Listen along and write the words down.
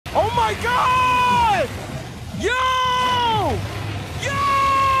my God! Yo!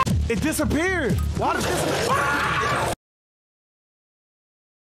 Yo! It disappeared. Why did this disappear?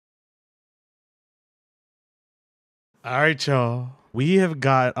 All right, y'all. We have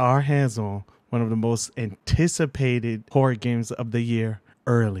got our hands on one of the most anticipated horror games of the year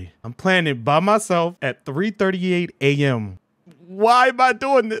early. I'm playing it by myself at 3:38 a.m. Why am I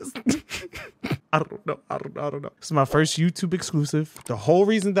doing this? I don't know. This is my first YouTube exclusive. The whole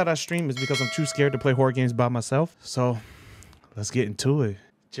reason that I stream is because I'm too scared to play horror games by myself. So let's get into it.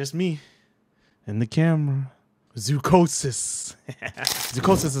 Just me and the camera. Zoochosis.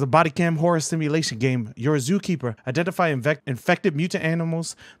 Zoochosis is a body cam horror simulation game. You're a zookeeper. Identify infected mutant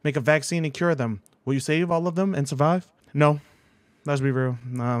animals, make a vaccine and cure them. Will you save all of them and survive? No. Let's be real.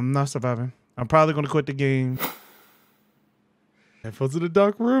 No, I'm not surviving. I'm probably going to quit the game. Headphones in the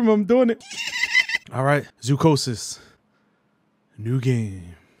dark room. I'm doing it. All right. Zoochosis. New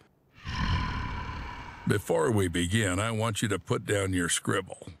game. Before we begin, I want you to put down your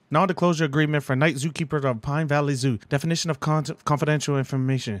scribble. Non-disclosure agreement for night zookeeper of Pine Valley Zoo. Definition of confidential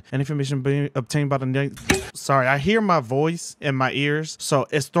information. Any information being obtained by the night. Sorry, I hear my voice in my ears, so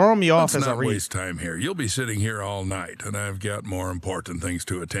it's throwing me off as I read. Let's not waste time here. You'll be sitting here all night, and I've got more important things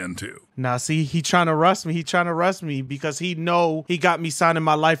to attend to. Now, see, he trying to rush me. He trying to rush me because he know he got me signing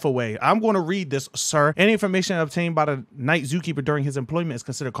my life away. I'm going to read this, sir. Any information obtained by the night zookeeper during his employment is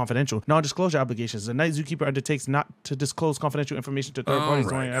considered confidential. Non-disclosure obligations. The night zookeeper undertakes not to disclose confidential information to third parties.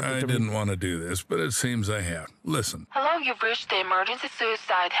 Right. I didn't want to do this, but it seems I have. Listen. Hello, you've reached the emergency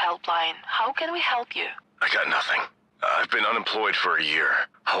suicide helpline. How can we help you? I got nothing. I've been unemployed for a year.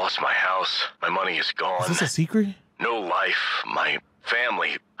 I lost my house. My money is gone. Is this a secret? No life. My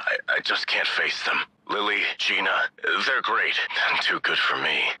family. I just can't face them. Lily, Gina, they're great. Too good for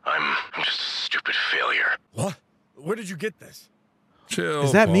me. I'm just a stupid failure. What? Where did you get this? Chill,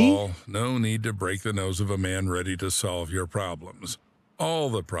 Is that Paul. me? No need to break the nose of a man ready to solve your problems.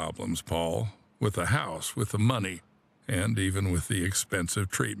 All the problems, Paul. With the house, with the money, and even with the expensive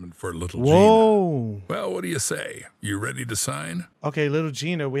treatment for little Whoa. Gina. Well, what do you say? You ready to sign? Okay, little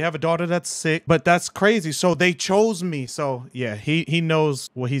Gina, we have a daughter that's sick, but that's crazy. So they chose me. So yeah, he knows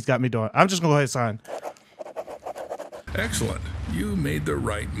what he's got me doing. I'm just gonna go ahead and sign. Excellent. You made the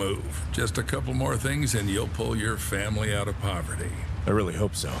right move. Just a couple more things and you'll pull your family out of poverty. I really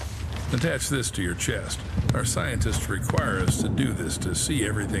hope so. Attach this to your chest. Our scientists require us to do this to see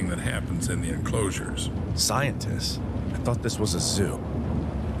everything that happens in the enclosures. Scientists? I thought this was a zoo.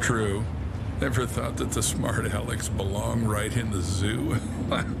 True. Never thought that the smart Alex belonged right in the zoo.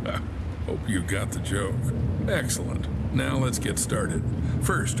 Hope you got the joke. Excellent. Now let's get started.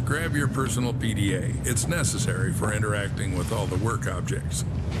 First, grab your personal PDA. It's necessary for interacting with all the work objects.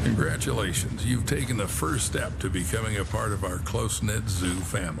 Congratulations, you've taken the first step to becoming a part of our close-knit zoo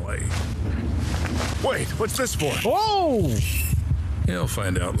family. Wait, what's this for? Whoa! You'll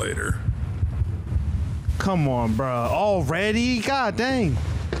find out later. Come on, bro. Already? God dang.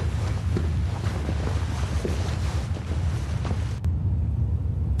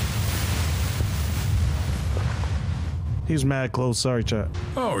 He's mad close. Sorry, chat.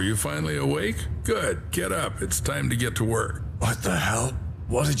 Oh, are you finally awake? Good. Get up. It's time to get to work. What the hell?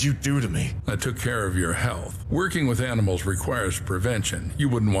 What did you do to me? I took care of your health. Working with animals requires prevention. You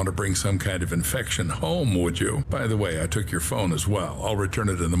wouldn't want to bring some kind of infection home, would you? By the way, I took your phone as well. I'll return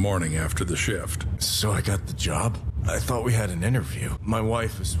it in the morning after the shift. So I got the job? I thought we had an interview. My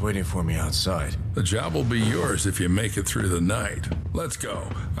wife is waiting for me outside. The job will be yours if you make it through the night. Let's go.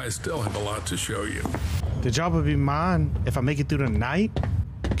 I still have a lot to show you. The job will be mine if I make it through the night.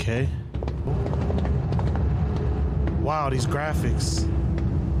 Okay. Wow, these graphics.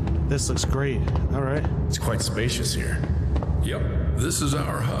 This looks great. All right. It's quite spacious here. Yep, this is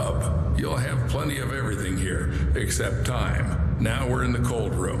our hub. You'll have plenty of everything here, except time. Now we're in the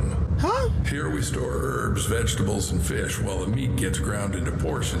cold room. Huh? Here we store herbs, vegetables, and fish while the meat gets ground into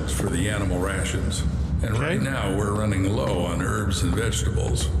portions for the animal rations. And right now we're running low on herbs and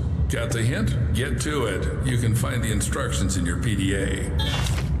vegetables. Got the hint? Get to it. You can find the instructions in your PDA.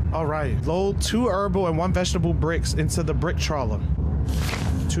 All right. Load 2 herbal and 1 vegetable bricks into the brick trawler.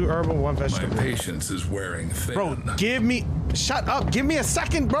 2 herbal, 1 vegetable. My patience is wearing thin. Bro, give me... Shut up. Give me a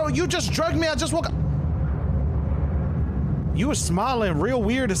second, bro. You just drugged me. I just woke up. You were smiling real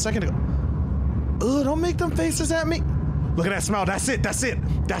weird a second ago. Ugh, don't make them faces at me. Look at that smile. That's it. That's it.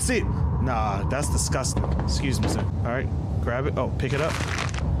 That's it. Nah, that's disgusting. Excuse me, sir. All right. Grab it. Oh, pick it up.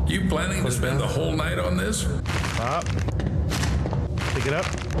 You planning to spend the whole night on this? Pop. Pick it up.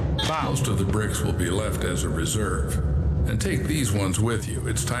 Bow. Most of the bricks will be left as a reserve. And take these ones with you.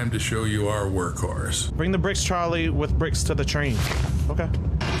 It's time to show you our workhorse. Bring the bricks trolley with bricks to the train. Okay.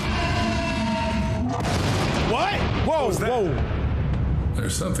 What? Whoa, whoa.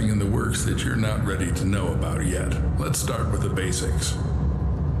 There's something in the works that you're not ready to know about yet. Let's start with the basics.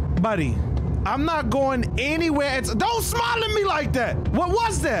 Buddy, I'm not going anywhere. Don't smile at me like that. What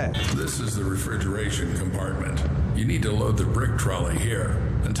was that? This is the refrigeration compartment. You need to load the brick trolley here.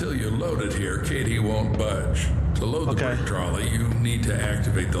 Until you load it here, Katie won't budge. To load the brick trolley, you need to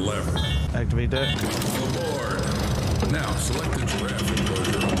activate the lever. Activate that. Aboard. Now, select the giraffe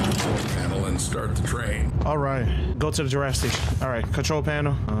enclosure on the control panel and start the train. All right. Go to the giraffe station. All right. Control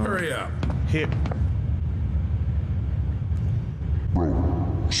panel. Hurry up. Here. Bro,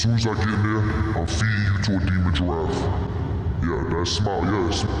 as soon as I get in there, I'm feeding you to a demon giraffe. Yeah, that smile,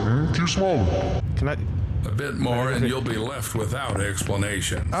 yes. Keep smiling. Can I? A bit more and you'll be left without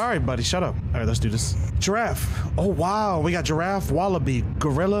explanation. All right, buddy, shut up. All right, let's do this. Giraffe. Oh, wow. We got giraffe, wallaby,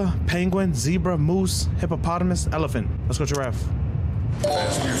 gorilla, penguin, zebra, moose, hippopotamus, elephant. Let's go giraffe.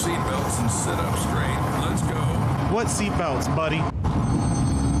 Fasten your seatbelts and sit up straight. Let's go. What seatbelts, buddy?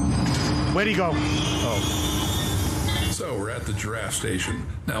 Where'd he go? Oh. So we're at the giraffe station.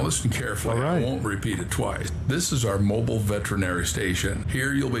 Now listen carefully. All right. I won't repeat it twice. This is our mobile veterinary station.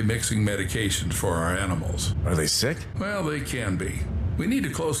 Here you'll be mixing medications for our animals. Are they sick? Well, they can be. We need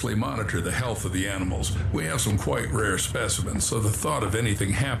to closely monitor the health of the animals. We have some quite rare specimens, so the thought of anything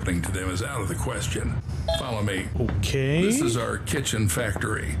happening to them is out of the question. Follow me. Okay. This is our kitchen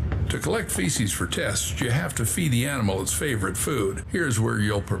factory. To collect feces for tests, you have to feed the animal its favorite food. Here's where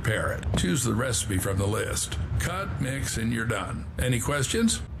you'll prepare it. Choose the recipe from the list. Cut, mix, and you're done. Any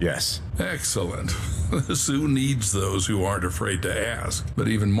questions? Yes. Excellent. The zoo needs those who aren't afraid to ask, but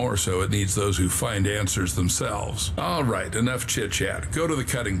even more so, it needs those who find answers themselves. All right, enough chit-chat. Go to the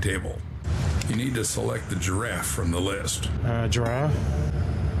cutting table. You need to select the giraffe from the list. Giraffe.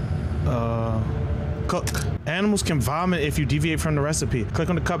 Cook. Animals can vomit if you deviate from the recipe. Click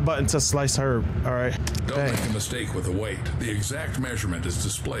on the cut button to slice herb. All right. Don't make a mistake with the weight. The exact measurement is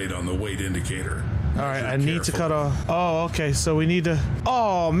displayed on the weight indicator. All right, I need to cut off. Oh, okay, so we need to.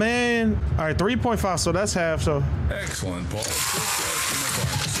 Oh, man. All right, 3.5, so that's half, so. Excellent, Paul.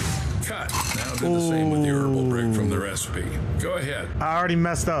 Cut. Now do the same with the herbal brick from the recipe. Go ahead. I already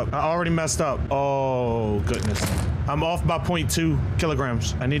messed up. Oh, goodness. I'm off by 0.2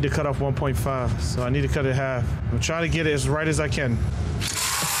 kilograms. I need to cut off 1.5, so I need to cut it half. I'm trying to get it as right as I can.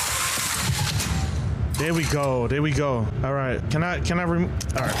 There we go. All right, can I remove?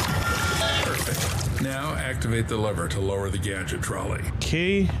 All right. Perfect. Now activate the lever to lower the gadget trolley.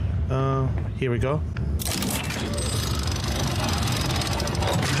 Okay, here we go.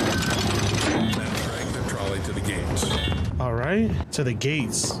 Now drag the trolley to the gates. All right, to the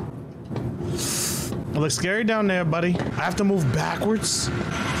gates. It looks scary down there, buddy. I have to move backwards.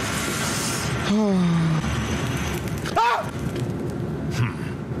 Ah!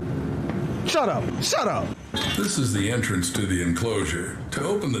 Shut up. This is the entrance to the enclosure. To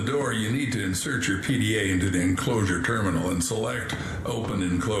open the door, you need to insert your PDA into the enclosure terminal and select Open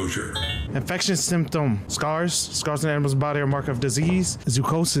Enclosure. Infection symptom. Scars in an animal's body are a mark of disease.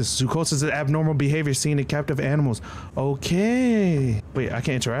 Zoochosis is abnormal behavior seen in captive animals. Okay. Wait, I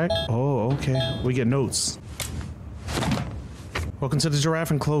can't interact? Oh, okay. We get notes. Welcome to the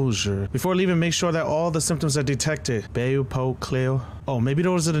giraffe enclosure. Before leaving, make sure that all the symptoms are detected. Bayo, Po, Cleo. Oh, maybe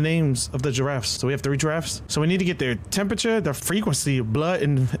those are the names of the giraffes. So we have 3 giraffes. So we need to get their temperature, their frequency of blood,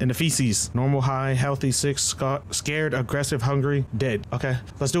 and the feces. Normal, high, healthy, sick, scared, aggressive, hungry, dead. Okay,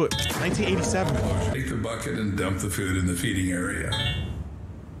 let's do it. 1987. Take the bucket and dump the food in the feeding area.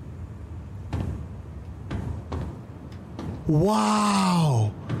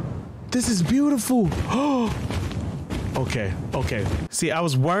 Wow. This is beautiful. Oh. Okay. See, I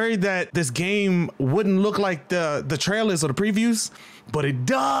was worried that this game wouldn't look like the trailers or the previews, but it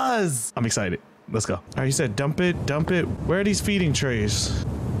does. I'm excited. Let's go. All right, you said dump it. Where are these feeding trays?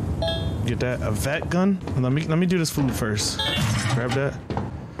 Get that. A vet gun. Let me do this food first. Grab that.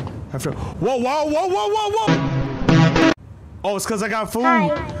 Whoa. Oh, it's because I got food. Hi.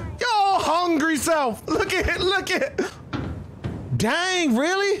 Yo, hungry self. Look at it. Dang,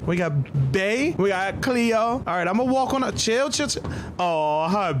 really? We got Bay. We got Cleo. All right, I'm gonna walk on a chill. Oh,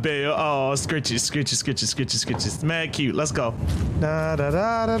 hi, Bay. Oh, scritches. Mad cute. Let's go.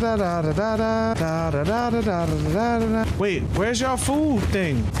 Wait, where's your food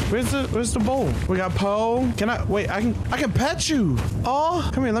thing? Where's the bowl? We got Po. Can I wait? I can pet you. Oh,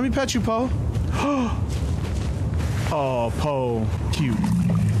 come here. Let me pet you, Po. Oh, Po, cute.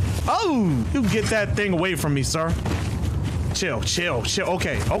 Oh, you get that thing away from me, sir. Chill.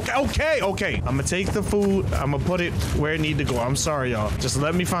 Okay. I'm gonna take the food. I'm gonna put it where it need to go. I'm sorry, y'all. Just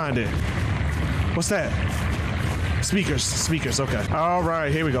let me find it. What's that? Speakers. Okay. All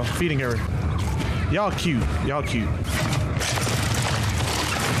right, here we go. Feeding area. Y'all cute. Y'all cute.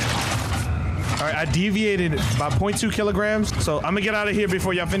 All right, I deviated by 0.2 kilograms, so I'm gonna get out of here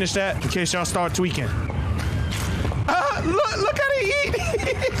before y'all finish that in case y'all start tweaking. Look how he eat.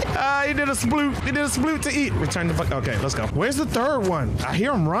 He did a sploot. He did a sploot to eat. Return the fuck. Okay, let's go. Where's the third one? I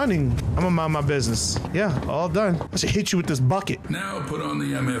hear him running. I'm gonna mind my business. Yeah, all done. I should hit you with this bucket. Now put on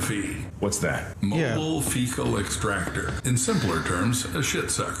the MFE. What's that? Mobile Fecal Extractor. In simpler terms, a shit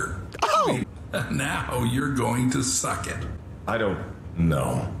sucker. Oh! Now you're going to suck it. I don't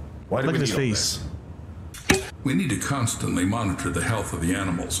know. Why do Look we at his need all face. We need to constantly monitor the health of the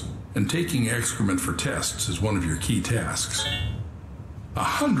animals, and taking excrement for tests is one of your key tasks.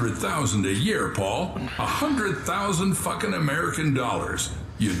 100,000 a year, Paul. 100,000 fucking American dollars.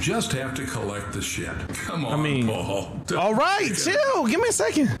 You just have to collect the shit. Come on, Paul. All right, chill. Give me a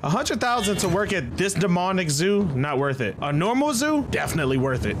second. 100,000 to work at this demonic zoo, not worth it. A normal zoo, definitely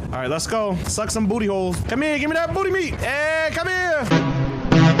worth it. All right, let's go. Suck some booty holes. Come here, give me that booty meat. Hey, come here.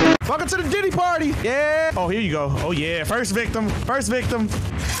 Welcome to the Diddy party. Yeah. Oh, here you go. Oh, yeah. First victim. First victim.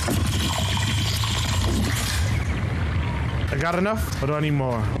 I got enough? Or do I need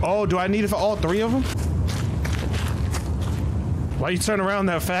more? Oh, do I need it for all three of them? Why you turn around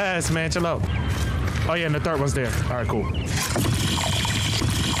that fast, man? Chill out. Oh, yeah, and the third one's there. All right, cool.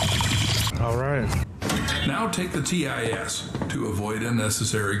 All right. Now take the TIS. To avoid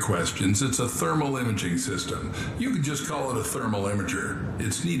unnecessary questions, it's a thermal imaging system. You could just call it a thermal imager.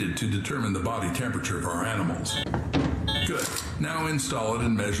 It's needed to determine the body temperature of our animals. Good. Now install it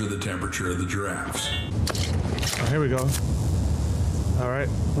and measure the temperature of the giraffes. Oh, here we go. All right.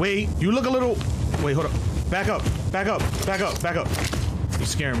 Wait, you look a little... Wait, hold up. Back up. Back up. Back up. Back up. You're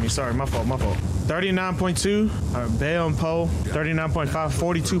scaring me. Sorry, my fault. My fault. 39.2. All right, Bail and Poe. 39.5.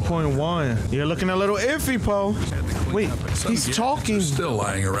 42.1. You're looking a little iffy, Poe. Wait, he's talking. Still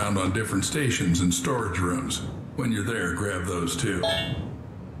lying around on different stations and storage rooms. When you're there, grab those too.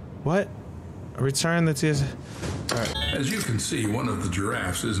 What? Return the TS. All right. As you can see, one of the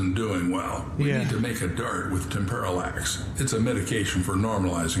giraffes isn't doing well. We need to make a dart with temperalax. It's a medication for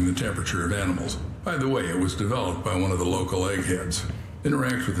normalizing the temperature of animals. By the way, it was developed by one of the local eggheads.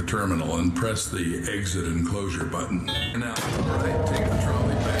 Interact with the terminal and press the exit enclosure button. Now, right, take the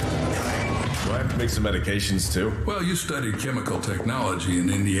trolley back to the train. Do I have to make some medications too? Well, you studied chemical technology in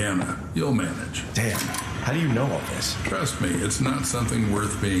Indiana. You'll manage. Damn. How do you know all this? Trust me, it's not something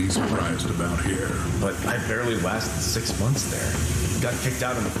worth being surprised about here. But I barely lasted 6 months there. Got kicked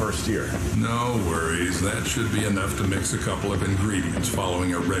out in the first year. No worries. That should be enough to mix a couple of ingredients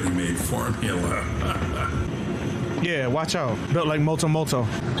following a ready-made formula. Yeah, watch out. Built like Moto Moto.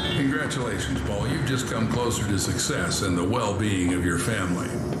 Congratulations, Paul. You've just come closer to success and the well-being of your family.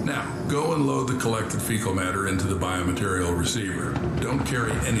 Now, go and load the collected fecal matter into the biomaterial receiver. Don't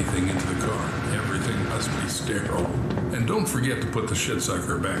carry anything into the car. Everything must be sterile. And don't forget to put the shit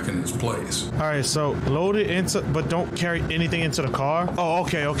sucker back in its place. All right, so load it into, but don't carry anything into the car. Oh,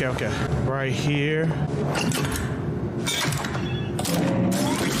 okay. Right here.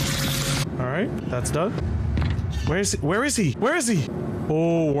 All right, that's done. Where is he? Where is he? Where is he?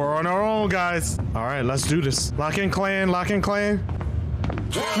 Oh, we're on our own, guys. All right, let's do this. Lock in clan, lock in clan.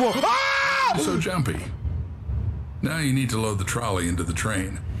 Whoa. Ah! So jumpy. Now you need to load the trolley into the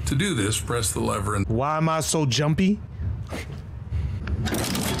train. To do this, press the lever and... Why am I so jumpy?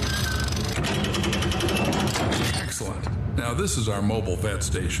 Excellent. Now this is our mobile vet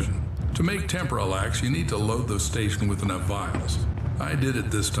station. To make temperalax, you need to load the station with enough vials. I did it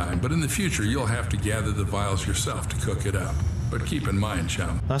this time, but in the future you'll have to gather the vials yourself to cook it up. But keep in mind,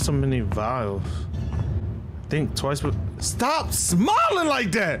 chum. Not so many vials. Think twice, but stop smiling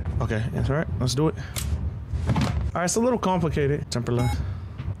like that. Okay, that's all right. Let's do it. All right, it's a little complicated. Temperalax.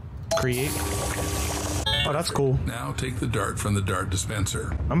 Create. Oh, that's cool. Now take the dart from the dart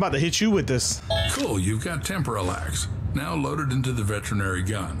dispenser. I'm about to hit you with this. Cool, you've got temperalax. Now load it into the veterinary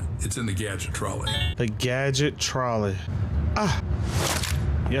gun. It's in the gadget trolley. The gadget trolley. Ah.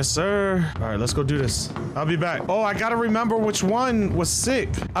 Yes, sir. All right, let's go do this. I'll be back. Oh, I gotta remember which one was sick.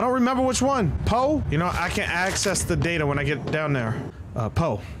 I don't remember which one. Poe? You know, I can access the data when I get down there.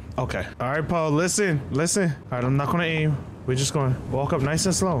 Poe. Okay. All right, Poe, listen. All right, I'm not gonna aim. We're just gonna walk up nice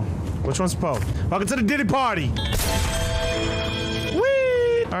and slow. Which one's Poe? Welcome to the Diddy party.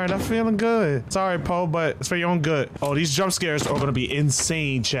 Whee! All right, I'm feeling good. Sorry, Poe, but it's for your own good. Oh, these jump scares are gonna be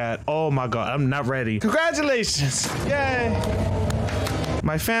insane, chat. Oh my God, I'm not ready. Congratulations. Yay.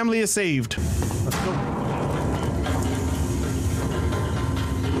 My family is saved. Let's go.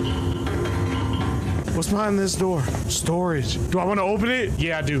 What's behind this door? Storage. Do I want to open it?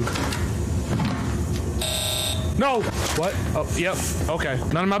 Yeah, I do. No. What? Oh, yep. Okay.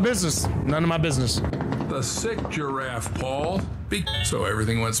 None of my business. None of my business. The sick giraffe, Paul. So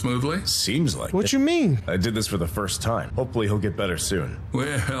everything went smoothly? Seems like What it. you mean? I did this for the first time. Hopefully he'll get better soon.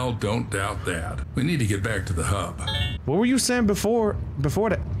 Well, don't doubt that. We need to get back to the hub. What were you saying before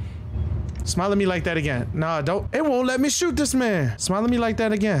that? Smile at me like that again. Nah, don't. It won't let me shoot this man. Smile at me like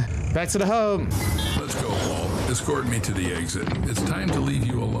that again. Back to the hub. Let's go, Paul. Escort me to the exit. It's time to leave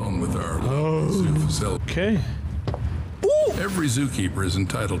you alone with our zoo facility. Okay. Ooh. Every zookeeper is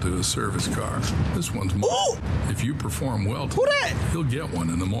entitled to a service car. This one's mine. If you perform well Who today, that? you'll get one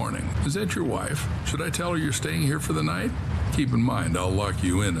in the morning. Is that your wife? Should I tell her you're staying here for the night? Keep in mind, I'll lock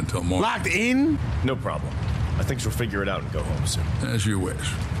you in until morning. Locked in? No problem. I think she'll figure it out and go home soon. As you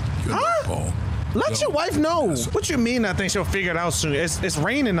wish. Good luck, Paul. Let Don't- your wife know. What you mean I think she'll figure it out soon? It's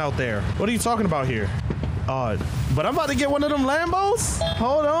raining out there. What are you talking about here? But I'm about to get one of them Lambos?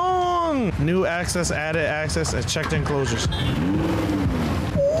 Hold on. New access, added access, and checked enclosures.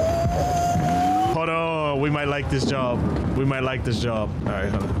 Hold on. We might like this job. We might like this job. All right,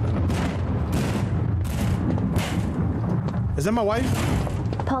 hold on. Is that my wife?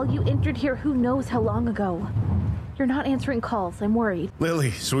 Paul, you entered here who knows how long ago. You're not answering calls. I'm worried.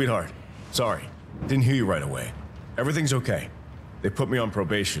 Lily, sweetheart. Sorry. Didn't hear you right away. Everything's okay. They put me on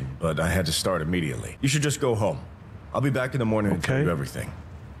probation, but I had to start immediately. You should just go home. I'll be back in the morning and tell Okay. you everything.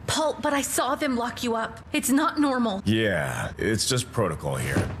 Paul, but I saw them lock you up. It's not normal. Yeah, it's just protocol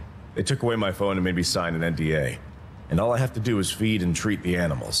here. They took away my phone and made me sign an NDA. And all I have to do is feed and treat the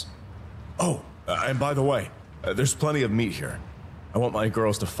animals. Oh, and by the way, there's plenty of meat here. I want my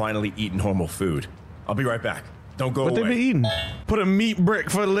girls to finally eat normal food. I'll be right back. Don't go What away. they been eating? Put a meat brick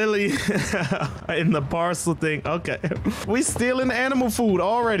for Lily in the parcel thing. Okay. We stealing animal food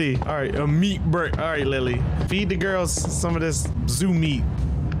already. All right, a meat brick. All right, Lily. Feed the girls some of this zoo meat.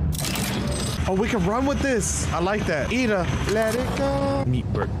 Oh, we can run with this. I like that. Eat her. Let it go. Meat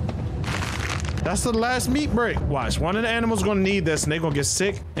brick. That's the last meat brick. Watch. One of the animals gonna need this and they're gonna get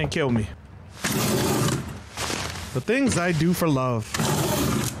sick and kill me. The things I do for love.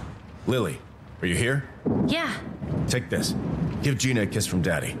 Lily, are you here? Yeah. Take this. Give Gina a kiss from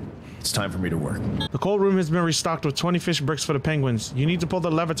Daddy. It's time for me to work. The cold room has been restocked with 20 fish bricks for the penguins. You need to pull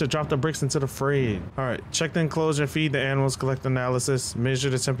the lever to drop the bricks into the fridge. All right, check the enclosure, feed the animals, collect analysis, measure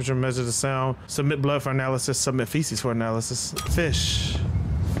the temperature, measure the sound, submit blood for analysis, submit feces for analysis. Fish.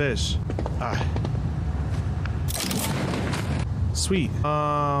 Fish. All right. Sweet.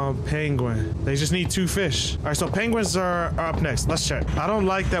 Penguin. They just need 2 fish. All right, so penguins are up next. Let's check. I don't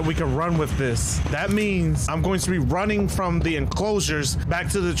like that we can run with this. That means I'm going to be running from the enclosures back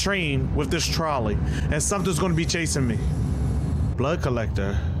to the train with this trolley, and something's going to be chasing me. Blood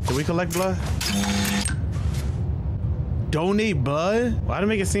collector. Did we collect blood? Donate blood? Why did it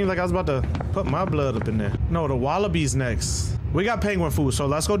make it seem like I was about to put my blood up in there? No, the wallabies next. We got penguin food, so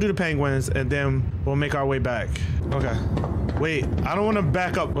let's go do the penguins, and then we'll make our way back. Okay. Wait, I don't want to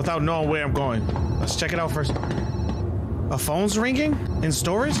back up without knowing where I'm going. Let's check it out first. A phone's ringing? In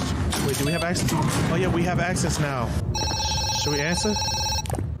storage? Wait, do we have access? Oh yeah, we have access now. Should we answer?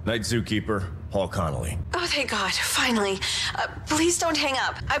 Night Zookeeper, Paul Connolly. Oh, thank God, finally. Please don't hang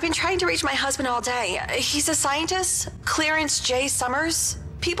up. I've been trying to reach my husband all day. He's a scientist, Clarence J. Summers.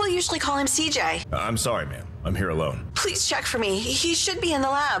 People usually call him CJ. I'm sorry, ma'am. I'm here alone. Please check for me. He should be in the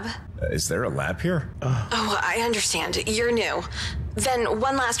lab. Is there a lab here? Oh, I understand. You're new. Then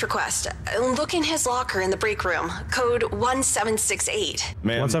one last request. Look in his locker in the break room. Code 1768.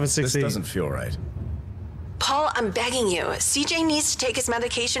 Ma'am, this 1768. doesn't feel right. Paul, I'm begging you. CJ needs to take his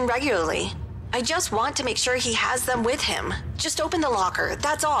medication regularly. I just want to make sure he has them with him. Just open the locker.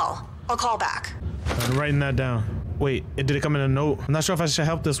 That's all. I'll call back. I'm writing that down. Wait, did it come in a note? I'm not sure if I should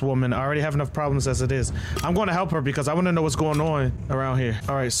help this woman. I already have enough problems as it is. I'm going to help her because I want to know what's going on around here.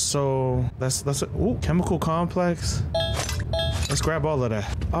 All right, so that's it. Ooh, chemical complex. Let's grab all of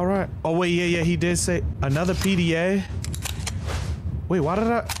that. All right. Oh, wait, yeah, he did say another PDA. Wait, why did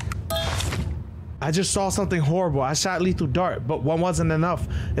I just saw something horrible. I shot lethal dart, but one wasn't enough.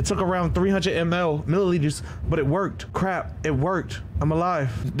 It took around 300 milliliters, but it worked. Crap, it worked. I'm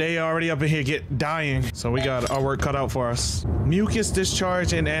alive. They already up in here dying. So we got our work cut out for us. Mucus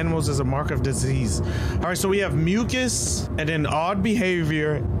discharge in animals is a mark of disease. All right, so we have mucus and then odd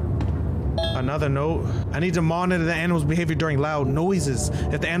behavior. Another note. I need to monitor the animal's behavior during loud noises.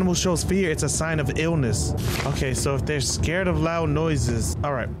 If the animal shows fear, it's a sign of illness. Okay, so if they're scared of loud noises.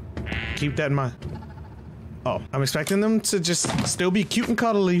 All right, keep that in mind. Oh, I'm expecting them to just still be cute and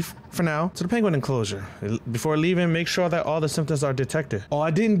cuddly for now. To the penguin enclosure. Before leaving, make sure that all the symptoms are detected. Oh,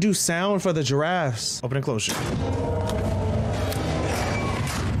 I didn't do sound for the giraffes. Open enclosure.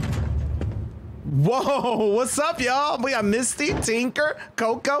 Whoa, what's up, y'all? We got Misty, Tinker,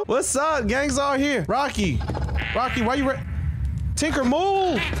 Coco. What's up? Gang's all here. Rocky, why you Tinker,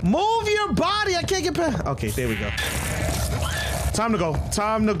 move! Move your body! I can't get past. Okay, there we go. Time to go.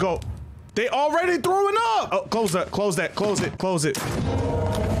 Time to go. They already throwing up! Oh, close that, close that, close it, close it.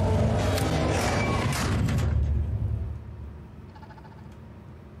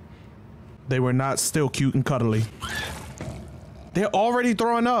 They were not still cute and cuddly. They're already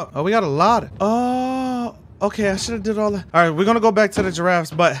throwing up. Oh, we got a lot. Oh, okay, I should have did all that. All right, we're gonna go back to the giraffes,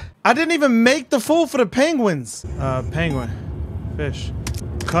 but I didn't even make the food for the penguins. Penguin, fish,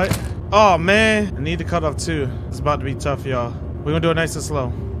 cut. Oh man, I need to cut off too. It's about to be tough, y'all. We're gonna do it nice and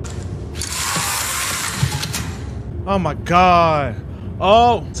slow. Oh my God.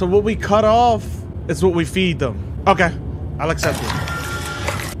 Oh, so what we cut off is what we feed them. Okay, I'll accept it.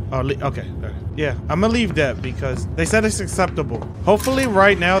 Oh, okay. Yeah, I'm gonna leave that because they said it's acceptable. Hopefully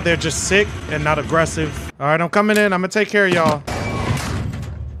right now they're just sick and not aggressive. All right, I'm coming in. I'm gonna take care of y'all.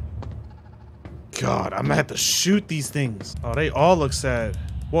 God, I'm gonna have to shoot these things. Oh, they all look sad.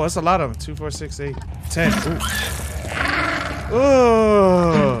 Whoa, that's a lot of them. 2, 4, 6, 8, 10. Ooh.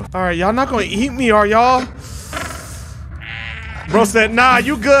 Ugh. All right, y'all not gonna eat me, are y'all? Bro said, nah,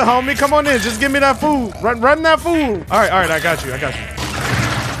 you good, homie. Come on in. Just give me that food. Run that food. All right, I got you. I got you.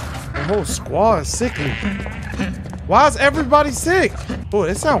 The whole squad is sickly. Why is everybody sick? Oh,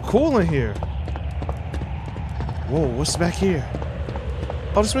 it sounds cool in here. Whoa, what's back here?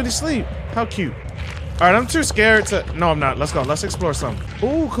 Oh, this where they sleep. How cute. All right, I'm too scared to... No, I'm not. Let's go. Let's explore something.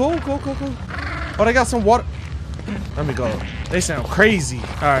 Ooh, cool. Oh, they got some water. Let me go. They sound crazy.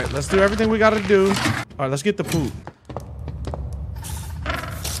 All right, let's do everything we gotta do. All right, let's get the poop.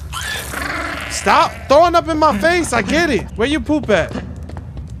 Stop throwing up in my face. I get it. Where you poop at?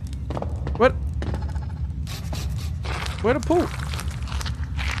 What? Where the poop?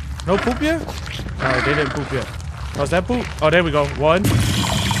 No poop yet? All right, they didn't poop yet. Oh, is that poop? Oh, there we go. 1.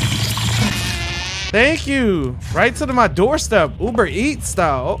 Thank you. Right to my doorstep. Uber Eats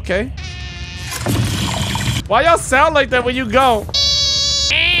style. Okay. Why y'all sound like that when you go?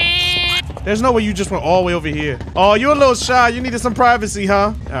 There's no way you just went all the way over here. Oh, you're a little shy. You needed some privacy,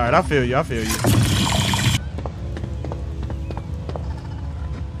 huh? All right, I feel you. I feel you.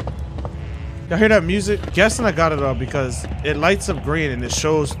 Y'all hear that music? Guessing I got it all because it lights up green and it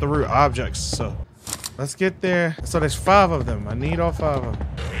shows through objects. So let's get there. So there's 5 of them. I need all 5 of them.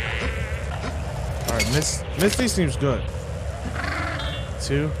 All right, Misty seems good.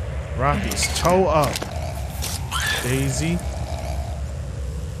 2. Rocky's toe up. Daisy.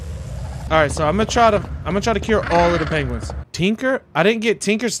 All right, so I'm gonna try to cure all of the penguins. Tinker? I didn't get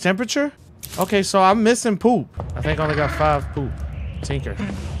Tinker's temperature? Okay, so I'm missing poop. I think I only got 5 poop. Tinker.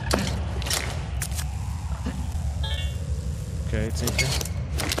 Okay, Tinker.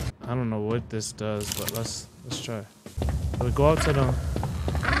 I don't know what this does, but let's try. So we go out to them.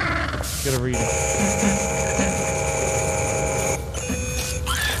 Get a reading.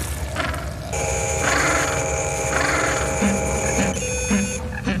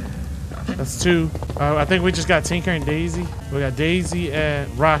 That's 2. I think we just got Tinker and Daisy. We got Daisy and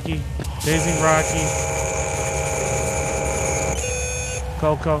Rocky. Daisy, Rocky.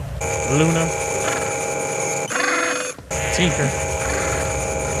 Coco. Luna. Tinker.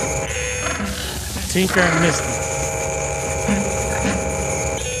 Tinker and Misty.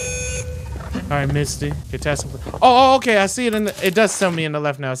 All right, Misty. Okay, task complete. Oh, okay. I see it in the, it does tell me in the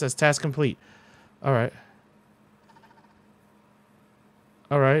left now. It says task complete. All right.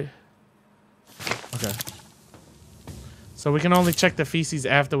 All right. Okay. So we can only check the feces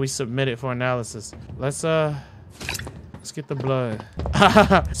after we submit it for analysis. Let's get the blood.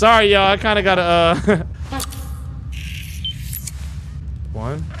 Sorry, y'all. I kind of gotta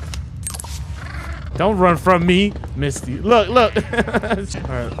 1. Don't run from me, Misty. Look. All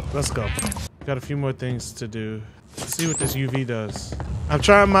right, let's go. Got a few more things to do. Let's see what this UV does. I'm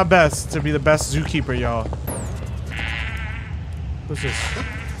trying my best to be the best zookeeper, y'all. What's this?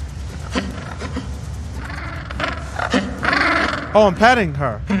 Oh, I'm patting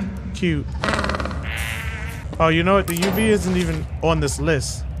her. Cute. Oh, you know what? The UV isn't even on this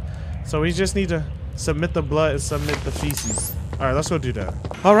list. So we just need to submit the blood and submit the feces. All right, let's go do that.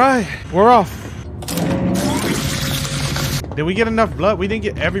 All right, we're off. Did we get enough blood? We didn't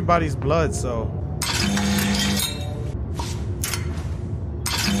get everybody's blood, so.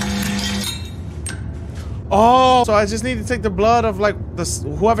 Oh, so I just need to take the blood of like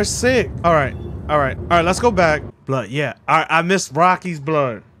whoever's sick. All right, let's go back. Blood, yeah. All right, I missed Rocky's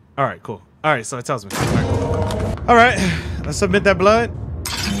blood. All right, cool. All right, so it tells me. All right, cool. All right, let's submit that blood.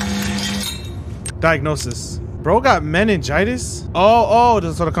 Diagnosis. Bro got meningitis? Oh,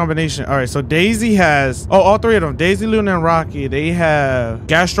 this is sort of combination. All right, so Daisy has, all three of them, Daisy, Luna, and Rocky, they have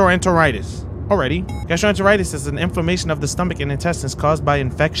gastroenteritis. Already. Gastroenteritis is an inflammation of the stomach and intestines caused by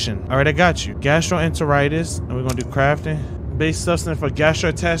infection. All right, I got you. Gastroenteritis, and we're gonna do crafting. Base substance for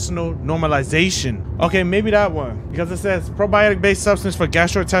gastrointestinal normalization. Okay, maybe that one, because it says probiotic based substance for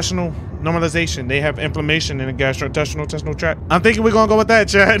gastrointestinal normalization. They have inflammation in the gastrointestinal tract. I'm thinking we're gonna go with that,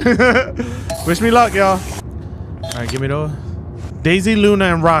 Chad. Wish me luck, y'all. All right, give me those. Daisy,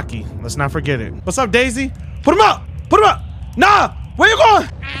 Luna, and Rocky. Let's not forget it. What's up, Daisy? Put him up! Put him up! Nah! Where you going?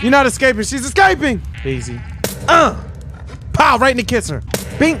 You're not escaping. She's escaping. Daisy. Pow! Right in the kisser.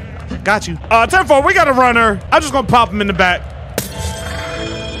 Bing! Got you. 10-4, we gotta run her. I'm just gonna pop him in the back.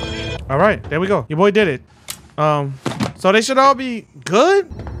 All right, there we go. Your boy did it. So they should all be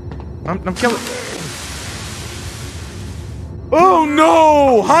good? I'm killing. Oh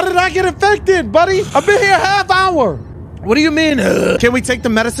no! How did I get infected, buddy? I've been here a half hour. What do you mean? Can we take the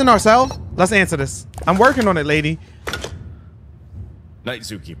medicine ourselves? Let's answer this. I'm working on it, lady. Night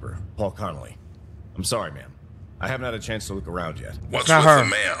Zookeeper, Paul Connolly. I'm sorry, ma'am. I haven't had a chance to look around yet. What's with the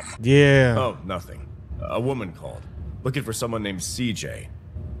ma'am? Yeah. Oh, nothing. A woman called, looking for someone named CJ,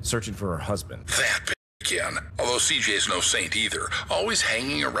 searching for her husband. That bitch again. Although CJ's no saint either, always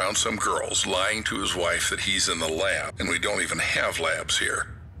hanging around some girls, lying to his wife that he's in the lab, and we don't even have labs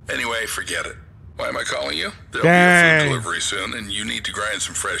here. Anyway, forget it. Why am I calling you? There'll be a food delivery soon, and you need to grind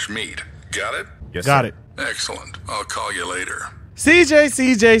some fresh meat. Got it? Yes, got sir. it. Excellent. I'll call you later.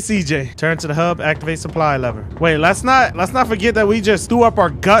 CJ. Turn to the hub, activate supply lever. Wait, let's not forget that we just threw up our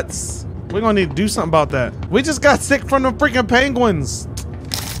guts. We're gonna need to do something about that. We just got sick from the freaking penguins.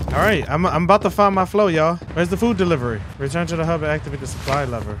 All right, I'm about to find my flow, y'all. Where's the food delivery? Return to the hub and activate the supply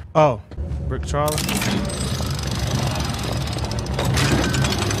lever. Oh, brick trawler.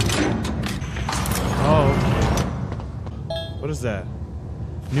 Oh, what is that?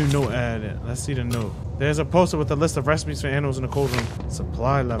 New note added. Let's see the note. There's a poster with a list of recipes for animals in the cold room.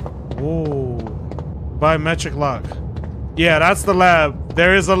 Supply lever. Whoa. Biometric lock. Yeah, that's the lab.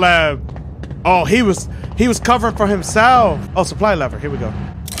 There is a lab. Oh, he was covering for himself. Oh, supply lever. Here we go.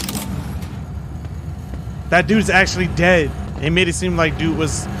 That dude's actually dead. It made it seem like dude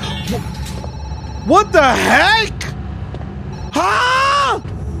was. What the heck? Huh?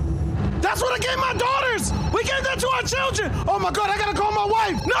 That's what I gave my daughters. We gave that to our children. Oh my God, I gotta call my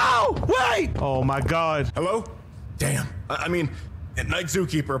wife. No, wait. Oh my God. Hello? Damn. I mean, Night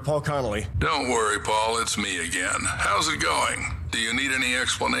Zookeeper, Paul Connolly. Don't worry, Paul. It's me again. How's it going? Do you need any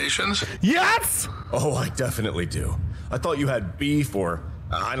explanations? Yes. Oh, I definitely do. I thought you had beef or,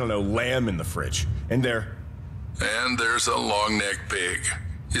 I don't know, lamb in the fridge. And there's a long-necked pig.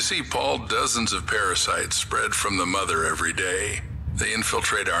 You see, Paul, dozens of parasites spread from the mother every day. They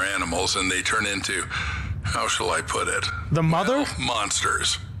infiltrate our animals and they turn into, how shall I put it? The mother? Well,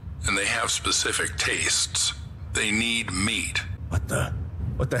 monsters. And they have specific tastes. They need meat. What the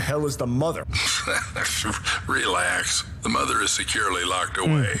hell is the mother? Relax. The mother is securely locked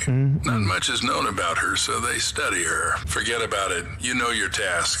away. Not much is known about her, so they study her. Forget about it. You know your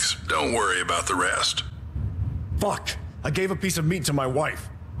tasks. Don't worry about the rest. Fuck. I gave a piece of meat to my wife.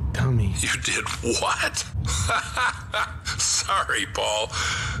 Dummy. You did what? Sorry, Paul,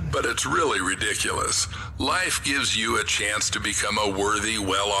 but it's really ridiculous. Life gives you a chance to become a worthy,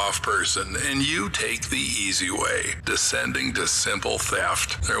 well-off person, and you take the easy way, descending to simple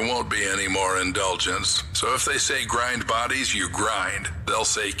theft. There won't be any more indulgence. So if they say grind bodies, you grind. They'll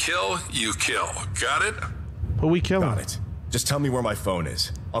say kill, you kill. Got it? Who we killing? Got it. Just tell me where my phone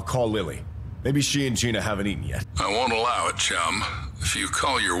is. I'll call Lily. Maybe she and Gina haven't eaten yet. I won't allow it, chum. If you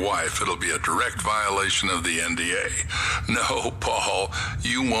call your wife, it'll be a direct violation of the NDA. No, Paul,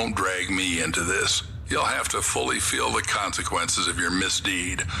 you won't drag me into this. You'll have to fully feel the consequences of your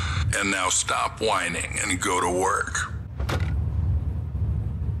misdeed. And now stop whining and go to work.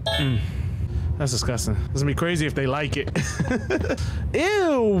 That's disgusting. It's gonna be crazy if they like it.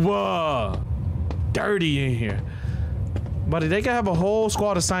 Ew! Dirty in here. Buddy, they can have a whole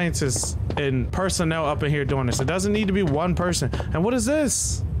squad of scientists and personnel up in here doing this. It doesn't need to be one person. And what is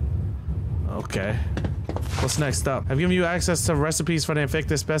this? Okay. What's next up? I've given you access to recipes for the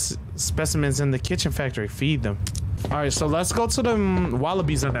infected specimens in the kitchen factory. Feed them. All right, so let's go to the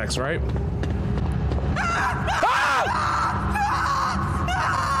wallabies next, right?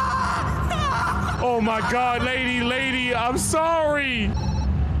 Oh my God, lady, I'm sorry.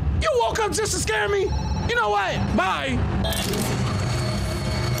 You woke up just to scare me? You know what? Bye.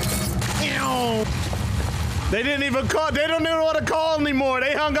 They didn't even call. They don't even want to call anymore.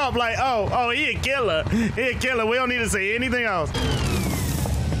 They hung up like, oh, he a killer. He a killer. We don't need to say anything else.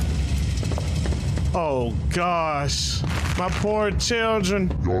 Oh gosh, my poor children.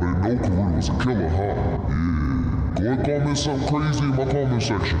 Y'all didn't know Karoo was a killer, huh? Yeah. Go and comment something crazy in my comment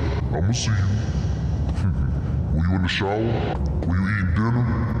section. I'ma see you. Were you in the shower? Were you eating dinner?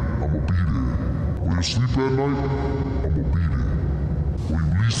 I'ma be there. Were you asleep at night? I'ma be there. When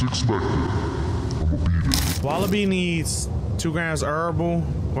you least expect it, I'ma be there. Wallaby needs 2 grams herbal,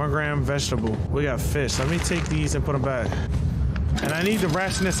 1 gram vegetable. We got fish. Let me take these and put them back. And I need to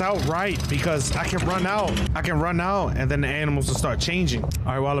ration this out right because I can run out. I can run out and then the animals will start changing. All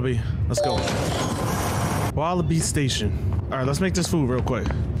right, Wallaby, let's go. Wallaby station. All right, let's make this food real quick.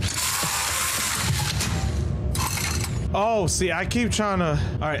 Oh, see, I keep trying to.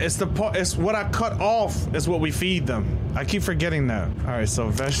 All right, it's what I cut off is what we feed them. I keep forgetting that. All right, so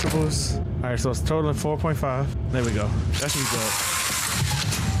vegetables. All right, so it's totaling 4.5. There we go. That should be good.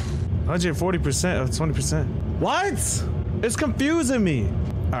 140% of 20%. What? It's confusing me.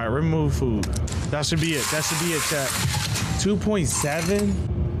 All right, remove food. That should be it. That should be it, chat.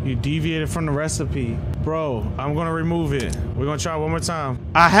 2.7? You deviated from the recipe. Bro, I'm gonna remove it. We're gonna try one more time.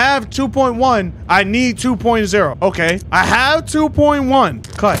 I have 2.1. I need 2.0. Okay. I have 2.1.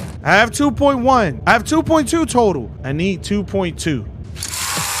 Cut. I have 2.1. I have 2.2 total. I need 2.2.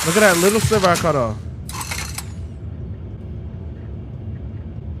 Look at that little sliver I cut off.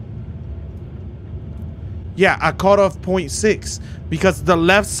 Yeah, I cut off 0.6 because the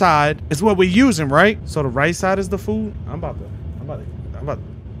left side is what we're using, right? So the right side is the food. I'm about to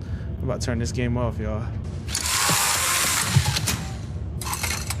turn this game off, y'all.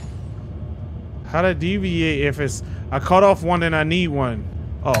 How to deviate if it's I cut off one and I need one?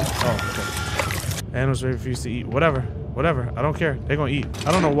 Oh, okay. Animals refuse to eat. Whatever. I don't care. They're gonna eat.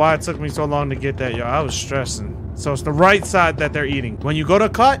 I don't know why it took me so long to get that, y'all. I was stressing. So it's the right side that they're eating. When you go to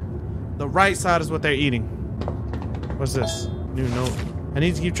cut, the right side is what they're eating. What's this? New note. I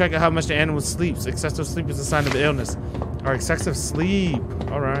need to keep track of how much the animal sleeps. Excessive sleep is a sign of illness. Or excessive sleep.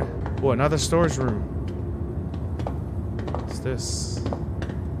 All right. Oh, another storage room. What's this?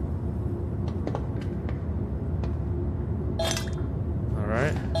 All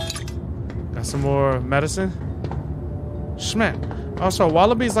right. Got some more medicine. Schmack. Also,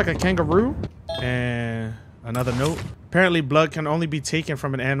 wallaby's like a kangaroo. And another note. Apparently, blood can only be taken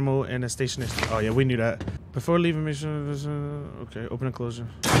from an animal in a stationary. Oh yeah, we knew that. Before leaving mission, okay, open and closure.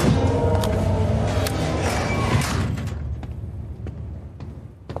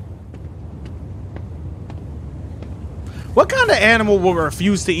 What kind of animal will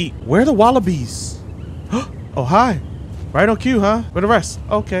refuse to eat? Where are the wallabies? Oh, hi. Right on cue, huh? Where the rest?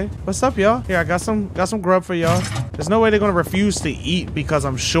 Okay. What's up, y'all? Here, I got some grub for y'all. There's no way they're gonna refuse to eat because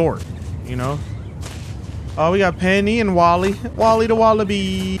I'm short, you know? Oh, we got Penny and Wally. Wally the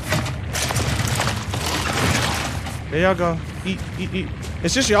wallaby. There y'all go. Eat.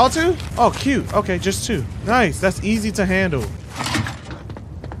 It's just y'all two? Oh, cute. Okay, just 2. Nice. That's easy to handle.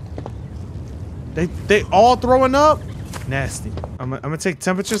 They all throwing up? Nasty. I'm gonna take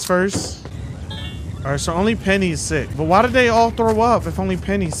temperatures first. All right, so only Penny's sick. But why did they all throw up if only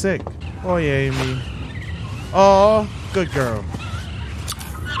Penny's sick? Oh, yeah, Amy. Oh, good girl.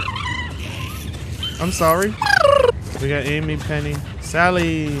 I'm sorry. We got Amy, Penny,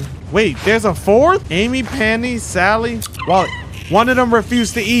 Sally. Wait, there's a 4th? Amy, Penny, Sally. Wally. One of them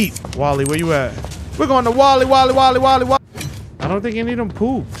refused to eat. Wally, where you at? We're going to Wally. I don't think any of them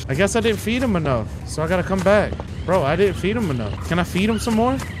pooped. I guess I didn't feed them enough. So I gotta come back. Bro, I didn't feed them enough. Can I feed them some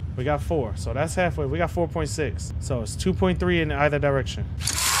more? We got 4. So that's halfway. We got 4.6. So it's 2.3 in either direction.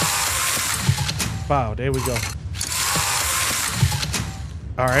 Wow, there we go.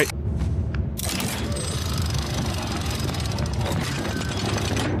 All right.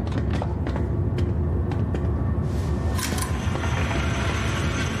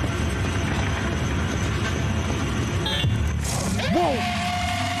 Whoa!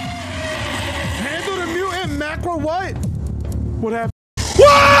 Handle the mutant macro what? What happened?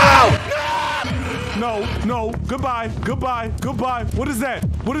 Wow! No. Goodbye. What is that?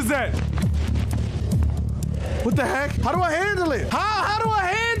 What the heck? How do I handle it? How do I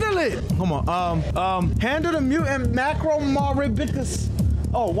handle it? Come on. Handle the mutant macro moribicus.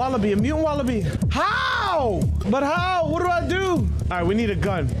 Oh, wallaby, a mutant wallaby. How? But how? What do I do? All right, we need a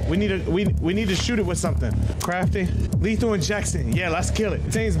gun. We need to shoot it with something. Crafting. Lethal injection. Yeah, let's kill it.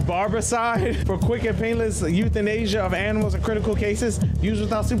 Contains barbicide for quick and painless euthanasia of animals in critical cases. Used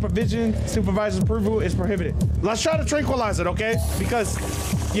without supervision. Supervisor's approval is prohibited. Let's try to tranquilize it, okay? Because,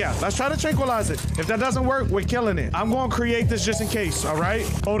 yeah, let's try to tranquilize it. If that doesn't work, we're killing it. I'm going to create this just in case, all right?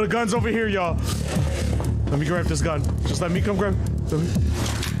 Oh, the gun's over here, y'all. Let me grab this gun. Just let me come grab.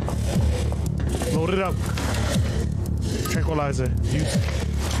 Load it up. Tranquilizer.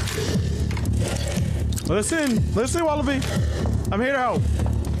 Listen, Wallaby. I'm here to help.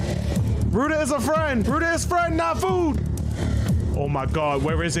 Ruda is a friend. Ruda is friend, not food. Oh my God,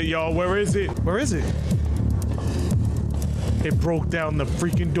 where is it, y'all? Where is it? Where is it? It broke down the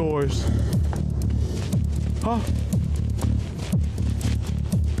freaking doors. Huh?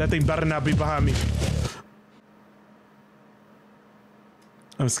 That thing better not be behind me.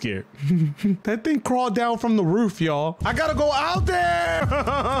 I'm scared. That thing crawled down from the roof, y'all. I gotta go out there.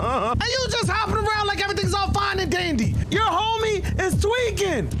 And you just hopping around like everything's all fine and dandy. Your homie is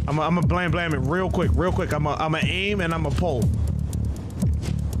tweaking. I'm a blam it real quick. I'm a aim and I'm a pull.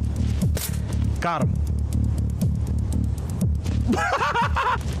 Got him.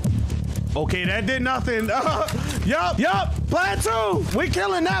 Okay, that did nothing. Yup. Plan 2. We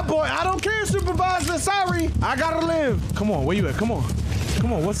killing that boy. I don't care, Supervisor. Sorry. I gotta live. Come on, where you at? Come on,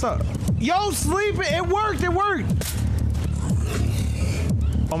 what's up? Yo, sleeping. It worked.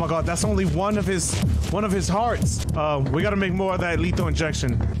 Oh my God, that's only one of his hearts. We gotta make more of that lethal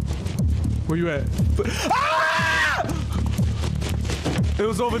injection. Where you at? Ah! It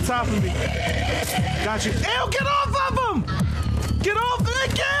was over top of me. Got you. Ew, get off of him! Get off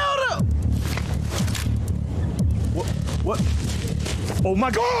and killed him! What? Oh my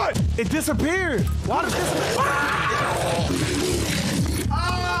God! It disappeared! Why did this?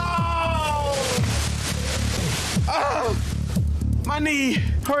 Oh! My knee!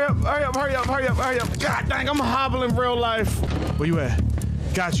 Hurry up! God dang, I'm hobbling real life. Where you at?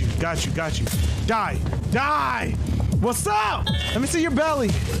 Got you. Die! What's up? Let me see your belly.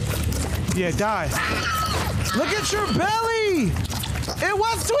 Yeah, die. Look at your belly! It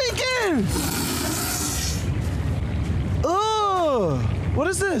was tweaking! Ugh! What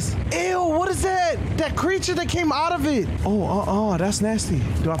is this? Ew, what is that? That creature that came out of it. Oh, that's nasty.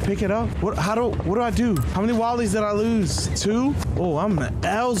 Do I pick it up? What do I do? How many wallies did I lose? 2? Oh, I'm an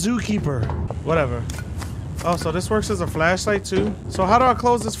L zookeeper. Whatever. Oh, so this works as a flashlight too? So how do I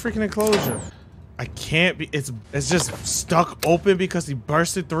close this freaking enclosure? I can't be, it's just stuck open because he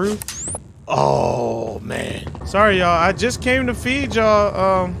bursted through. Oh man. Sorry y'all, I just came to feed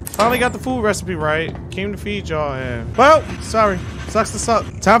y'all. Finally got the food recipe right. Came to feed y'all and, well, sorry. Sucks to suck.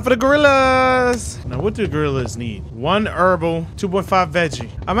 Time for the gorillas. Now what do gorillas need? 1 herbal, 2.5 veggie.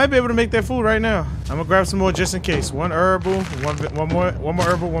 I might be able to make their food right now. I'm gonna grab some more just in case. 1 herbal, one more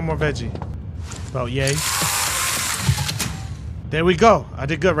herbal, 1 more veggie. Oh, yay. There we go. I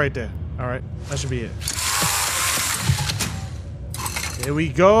did good right there. All right, that should be it. There we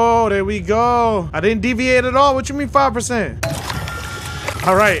go. I didn't deviate at all. What you mean 5%?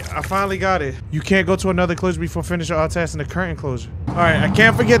 All right, I finally got it. You can't go to another enclosure before finishing all tasks in the current enclosure. All right, I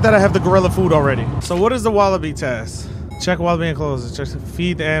can't forget that I have the gorilla food already. So what is the wallaby task? Check wallaby enclosure. Check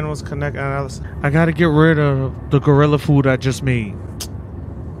feed the animals, connect analysis. I gotta get rid of the gorilla food I just made.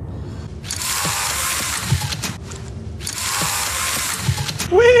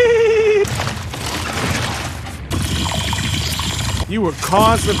 Whee! You were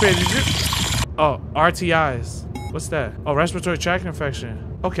constipated. Oh, RTIs. What's that? Oh, respiratory tract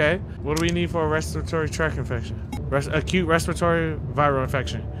infection. Okay. What do we need for a respiratory tract infection? Acute respiratory viral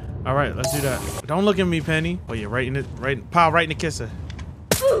infection. All right, let's do that. Don't look at me, Penny. Oh yeah, right in the kisser.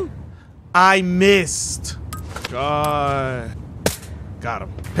 I missed. God. Got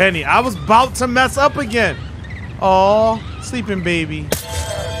him. Penny, I was about to mess up again. Oh, sleeping baby.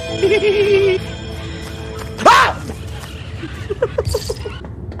 Ah!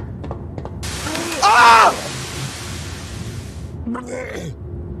 Ah!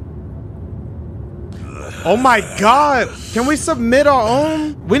 Oh my God. Can we submit our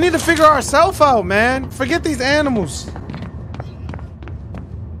own? We need to figure ourselves out, man. Forget these animals.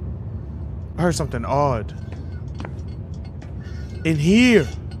 I heard something odd. In here.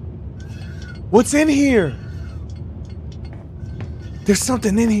 What's in here? There's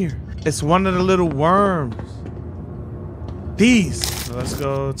something in here. It's one of the little worms. These. So let's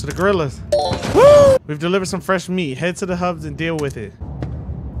go to the gorillas. Woo! We've delivered some fresh meat. Head to the hubs and deal with it.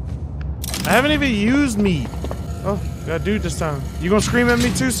 I haven't even used meat. Oh, got dude this time. You gonna scream at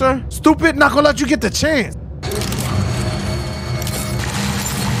me too, sir? Stupid, not gonna let you get the chance.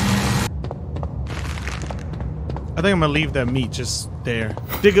 I think I'm gonna leave that meat just there.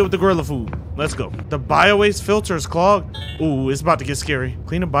 Dig it with the gorilla food. Let's go. The biowaste filter is clogged. Ooh, it's about to get scary.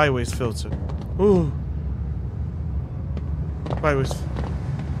 Clean the biowaste filter. Ooh. Biowaste.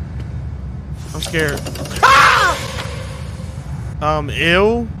 I'm scared. Ah!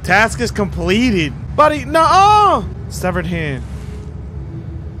 Ill. Task is completed. Buddy, no. Severed hand.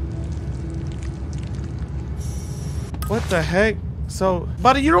 What the heck? So,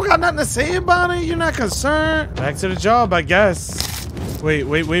 buddy, you don't got nothing to say about it? You're not concerned? Back to the job, I guess. Wait.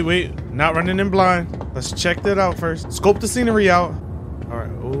 Not running in blind. Let's check that out first. Scope the scenery out. All right.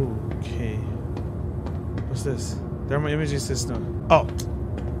 Okay. What's this? Thermal imaging system. Oh.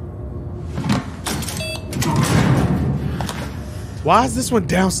 Why is this one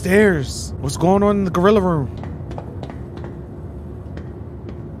downstairs? What's going on in the gorilla room?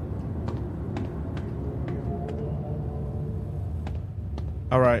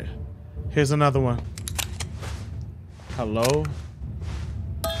 All right. Here's another one. Hello?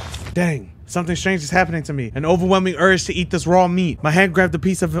 Dang. Something strange is happening to me. An overwhelming urge to eat this raw meat. My hand grabbed a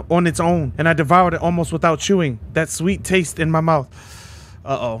piece of it on its own, and I devoured it almost without chewing. That sweet taste in my mouth.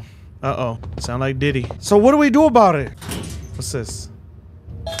 Uh-oh. Uh-oh. Sound like Diddy. So what do we do about it? What's this?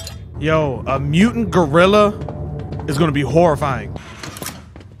 Yo, a mutant gorilla is gonna be horrifying.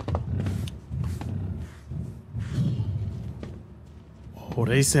 Oh,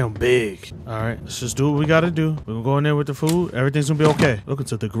 they sound big. All right, let's just do what we gotta do. We're gonna go in there with the food. Everything's gonna be okay. Look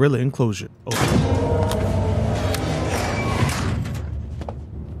into the gorilla enclosure. Okay.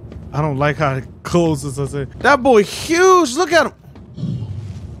 I don't like how it closes. That boy huge. Look at him.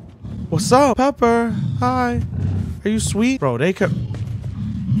 What's up, Pepper? Hi. Are you sweet? Bro, they could.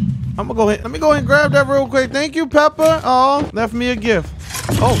 I'm gonna go ahead. Let me go ahead and grab that real quick. Thank you, Pepper. Oh, left me a gift.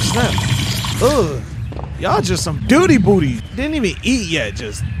 Oh, snap. Ugh. Y'all just some duty booty. Didn't even eat yet,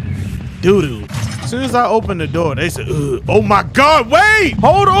 just doo-doo. As soon as I opened the door, they said, ugh. Oh my God, wait,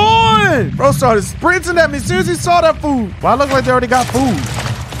 hold on. Bro started sprinting at me as soon as he saw that food. Well, I look like they already got food.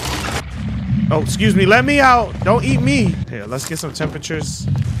 Oh, excuse me, let me out. Don't eat me. Here, let's get some temperatures.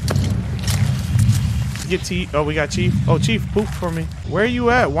 Get tea. Oh, we got Chief. Oh, Chief, poop for me. Where are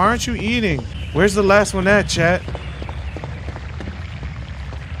you at? Why aren't you eating? Where's the last one at, chat?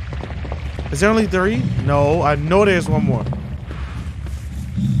 Is there only 3? No, I know there's one more.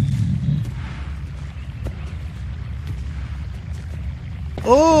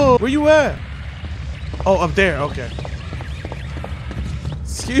 Oh, where you at? Oh, up there. Okay.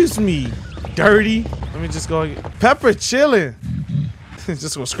 Excuse me, dirty. Let me just go. Pepper chilling.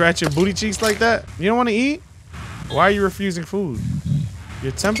 Just gonna scratch your booty cheeks like that? You don't want to eat? Why are you refusing food?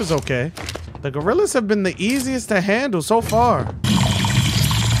 Your temper's okay. The gorillas have been the easiest to handle so far.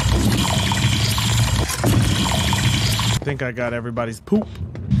 I think I got everybody's poop.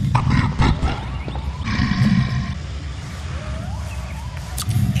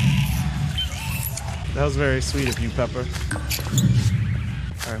 That was very sweet of you, Pepper.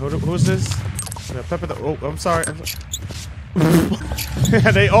 All right, who's this? Yeah, Pepper. Oh, I'm sorry.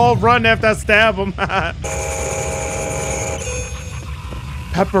 They all run after I stab them.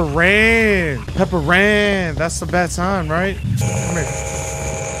 Pepper ran. Pepper ran. That's a bad sign, right? Come here.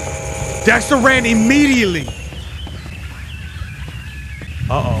 Dexter ran immediately.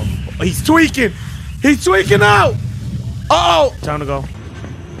 Uh-oh. He's tweaking. He's tweaking out. Uh-oh. Time to go.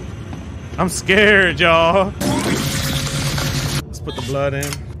 I'm scared, y'all. Let's put the blood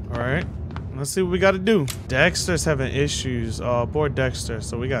in. All right. Let's see what we got to do. Dexter's having issues. Poor Dexter.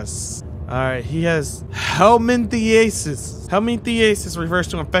 So we got... All right. He has helminthiasis. Helminthiasis refers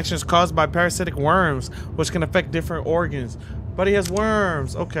to infections caused by parasitic worms, which can affect different organs. But he has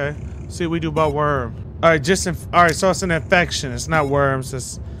worms. Okay. Let's see what we do about worm. All right, all right, so it's an infection. It's not worms,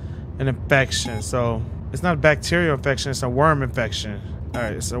 it's an infection. So it's not a bacterial infection, it's a worm infection. All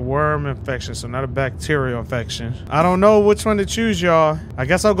right, it's a worm infection, so not a bacterial infection. I don't know which one to choose, y'all. I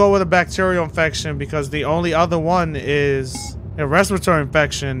guess I'll go with a bacterial infection because the only other one is a respiratory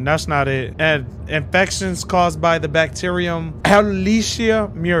infection. That's not it. And infections caused by the bacterium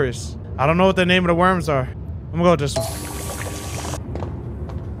Ehrlichia murus. I don't know what the name of the worms are. I'm gonna go with this one.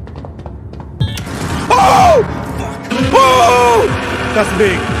 Oh! Oh! That's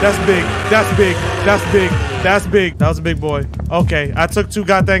big. That's big. That's big. That's big. That's big. That was a big boy. Okay, I took too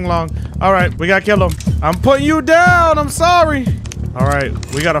goddamn long. All right, we gotta kill him. I'm putting you down. I'm sorry. All right,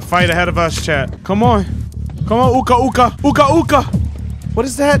 we got a fight ahead of us, chat. Come on. Come on, Uka, Uka. Uka, Uka. What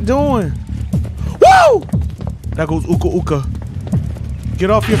is that doing? Woo! That goes Uka, Uka. Get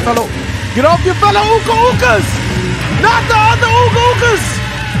off your fellow. Get off your fellow Uka, Ukas. Not the other Uka, Ukas.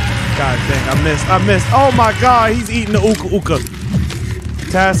 God dang, I missed. Oh my God, he's eating the Uka Uka.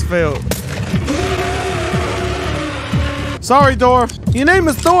 Task failed. Sorry, Thor. Your name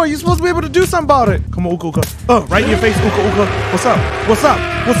is Thor. You're supposed to be able to do something about it. Come on, Uka Uka. Right in your face, Uka Uka. What's up? What's up?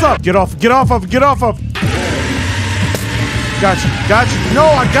 What's up? Get off. Get off of. Get off of. Got you. Got you. No,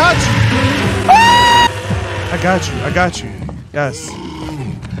 I got you. Ah! I got you. I got you. Yes.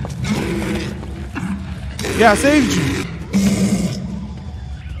 Yeah, I saved you.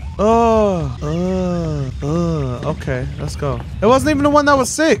 Okay, let's go. It wasn't even the one that was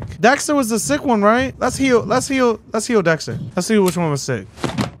sick. Dexter was the sick one, right? Let's heal Dexter. Let's see which one was sick.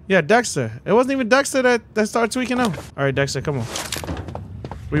 Yeah, Dexter. It wasn't even Dexter that started tweaking out. All right, Dexter, come on.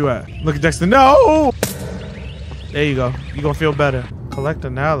 Where you at? Look at Dexter. No! There you go. You gonna feel better. Collect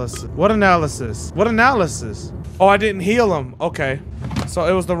analysis. What analysis? What analysis? Oh, I didn't heal him. Okay. So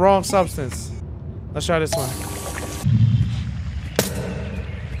it was the wrong substance. Let's try this one.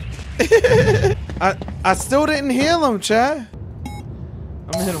 I still didn't heal him, Chad.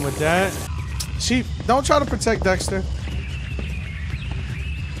 I'm gonna hit him with that. Chief, don't try to protect Dexter.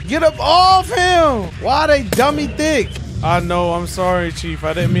 Get up off him! Why they dummy thick? I know, I'm sorry, Chief.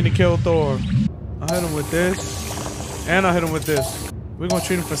 I didn't mean to kill Thor. I hit him with this. And I hit him with this. We're gonna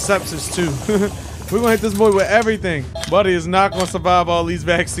treat him for sepsis too. We're gonna hit this boy with everything. Buddy is not gonna survive all these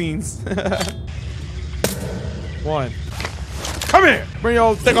vaccines. One. Come here! Bring your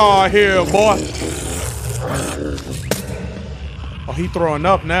old thick on here, boy. Oh, he throwing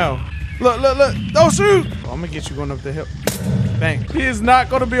up now. Look, look, look. Don't shoot! Oh, I'm gonna get you going up the hill. Bang. He is not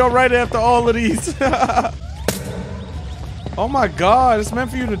gonna be alright after all of these. Oh my God, it's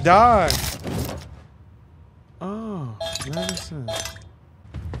meant for you to die. Oh, medicine.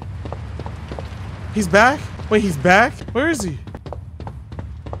 He's back? Wait, he's back? Where is he?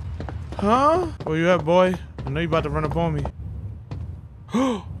 Huh? Where you at, boy? I know you about to run up on me.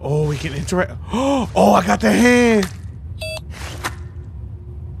 Oh, we can interact. Oh, I got the hand.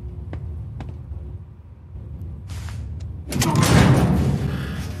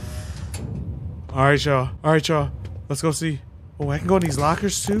 All right, y'all. All right, y'all. Let's go see. Oh, I can go in these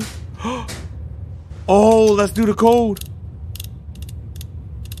lockers too? Oh, let's do the code.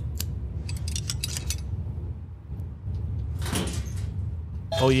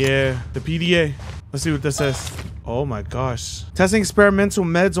 Oh yeah, the PDA. Let's see what this says. Oh my gosh. Testing experimental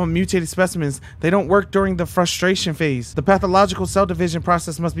meds on mutated specimens. They don't work during the frustration phase. The pathological cell division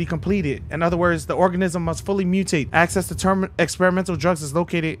process must be completed. In other words, the organism must fully mutate. Access to experimental drugs is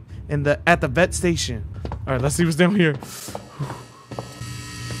located in at the vet station. All right, let's see what's down here.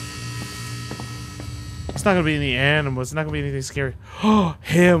 It's not gonna be any animals. It's not gonna be anything scary. Oh,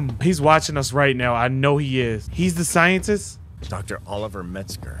 him. He's watching us right now. I know he is. He's the scientist. Dr. Oliver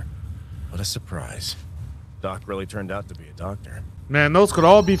Metzger. What a surprise. Doc really turned out to be a doctor. Man, those could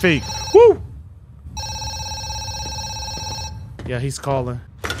all be fake. Woo! Yeah, he's calling.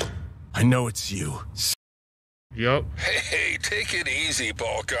 I know it's you. Yup. Hey, take it easy,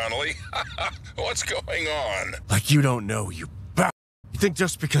 Paul Connolly. What's going on? Like you don't know, you b****. You think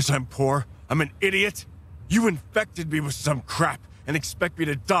just because I'm poor, I'm an idiot? You infected me with some crap and expect me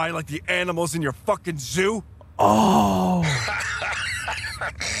to die like the animals in your fucking zoo? Oh.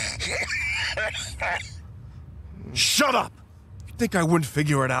 Shut up! You think I wouldn't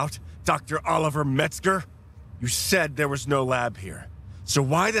figure it out, Dr. Oliver Metzger? You said there was no lab here. So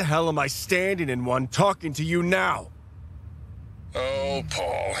why the hell am I standing in one talking to you now? Oh,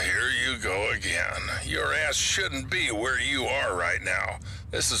 Paul, here you go again. Your ass shouldn't be where you are right now.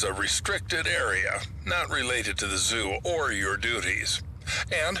 This is a restricted area, not related to the zoo or your duties.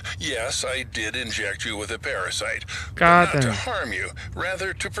 And yes, I did inject you with a parasite, but not to harm you,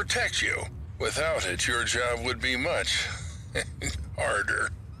 rather to protect you. Without it, your job would be much harder.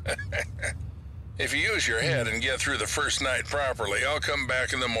 If you use your head and get through the first night properly, I'll come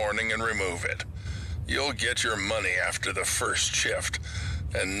back in the morning and remove it. You'll get your money after the first shift,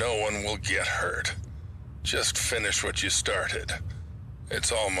 and no one will get hurt. Just finish what you started.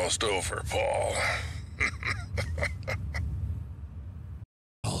 It's almost over, Paul.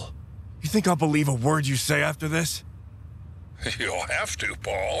 You think I'll believe a word you say after this? You'll have to,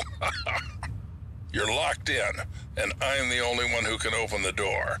 Paul. You're locked in, and I'm the only one who can open the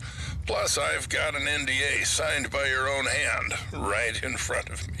door. Plus, I've got an NDA signed by your own hand, right in front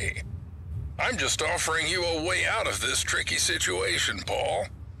of me. I'm just offering you a way out of this tricky situation, Paul.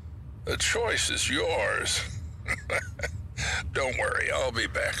 The choice is yours. Don't worry, I'll be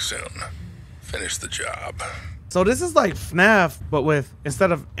back soon. Finish the job. So this is like FNAF, but with,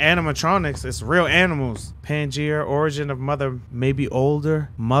 instead of animatronics, it's real animals. Pangea, origin of mother may be older.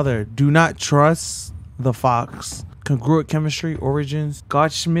 Mother, do not trust the fox. Congruent chemistry, origins.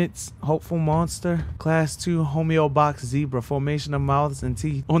 Gottschmidt's hopeful monster. Class 2 homeobox zebra, formation of mouths and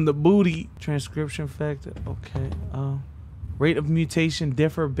teeth on the booty. Transcription factor, okay. Rate of mutation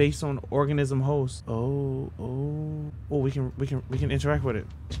differ based on organism host. Oh, we can interact with it.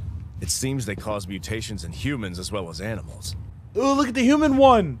 It seems they cause mutations in humans as well as animals. Oh, look at the human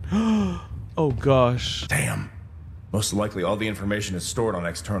one. Oh gosh. Damn. Most likely all the information is stored on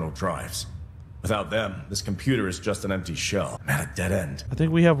external drives. Without them, this computer is just an empty shell. I'm at a dead end. I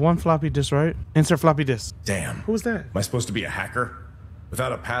think we have one floppy disk, right? Insert floppy disk. Damn. Who was that? Am I supposed to be a hacker?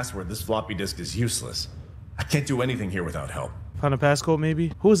 Without a password, this floppy disk is useless. I can't do anything here without help. Found a passcode,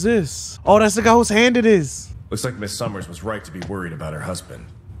 maybe? Who is this? Oh, that's the guy whose hand it is. Looks like Miss Summers was right to be worried about her husband.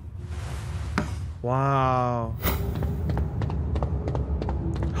 Wow.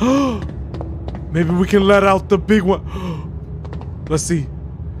 Maybe we can let out the big one. Let's see.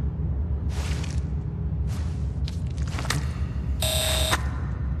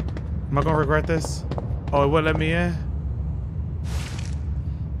 Am I gonna regret this? Oh, it wouldn't let me in?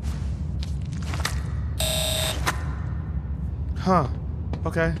 Huh.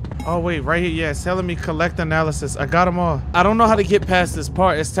 Okay. Oh, wait, right here. Yeah, it's telling me collect analysis. I got them all. I don't know how to get past this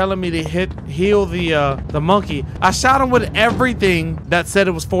part. It's telling me to heal the monkey. I shot him with everything that said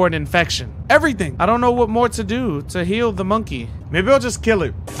it was for an infection. Everything. I don't know what more to do to heal the monkey. Maybe I'll just kill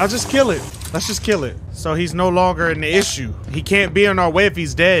it. I'll just kill it. Let's just kill it. So he's no longer an issue. He can't be in our way if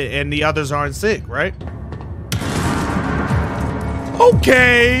he's dead and the others aren't sick, right?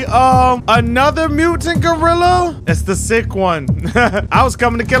 Okay, another mutant gorilla? It's the sick one. I was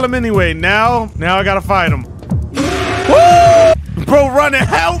coming to kill him anyway. Now I gotta fight him. Woo! Bro, run and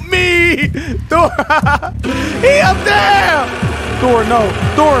help me! Thor! He up there! Thor, no.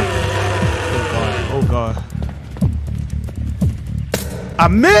 Thor! Oh god. I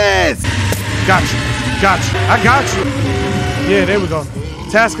missed! Got you. I got you. Yeah, there we go.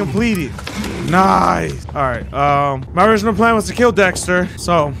 Task completed. Nice. All right. My original plan was to kill Dexter.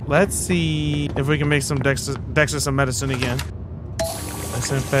 So let's see if we can make some Dexter some medicine again.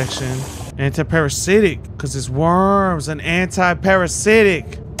 Disinfection. Anti-parasitic. Because it's worms. An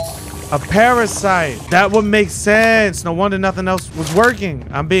anti-parasitic. A parasite. That would make sense. No wonder nothing else was working.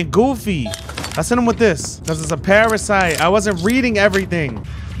 I'm being goofy. I sent him with this. Because it's a parasite. I wasn't reading everything.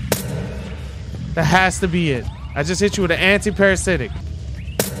 That has to be it. I just hit you with an anti-parasitic.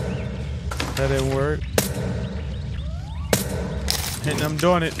 That didn't work. And I'm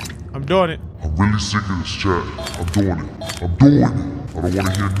doing it. I'm really sick of this chat. I'm doing it. I don't want to hear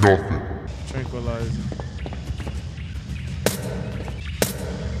nothing. Tranquilizer.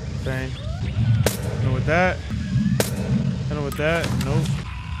 Bang. And with that. And with that. Nope.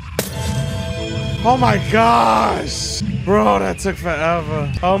 Oh my gosh. Bro, that took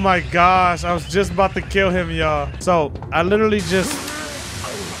forever. Oh my gosh. I was just about to kill him, y'all. So, I literally just...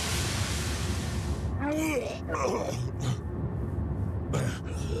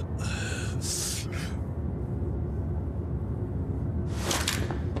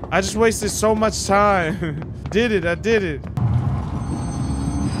 I just wasted so much time. I did it.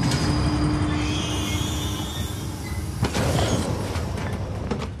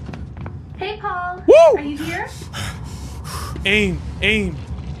 Hey, Paul. Woo! Are you here? Aim.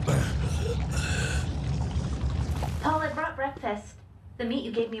 Paul, I brought breakfast. The meat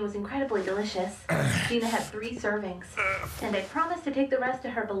you gave me was incredibly delicious. Gina had 3 servings. And I promised to take the rest to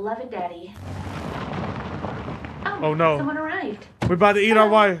her beloved daddy. Oh no. Someone arrived. We're about to eat our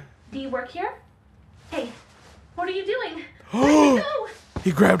wife. Do you work here? Hey, what are you doing? Where'd you go?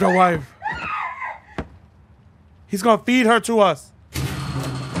 He grabbed our wife. He's gonna feed her to us.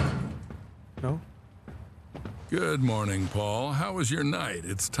 No? Good morning, Paul. How was your night?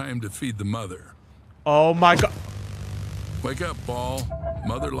 It's time to feed the mother. Oh my god. Wake up, Paul.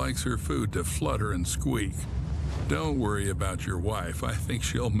 Mother likes her food to flutter and squeak. Don't worry about your wife. I think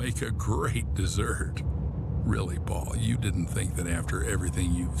she'll make a great dessert. Really, Paul, you didn't think that after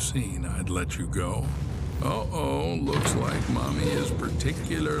everything you've seen, I'd let you go? Uh-oh, looks like Mommy is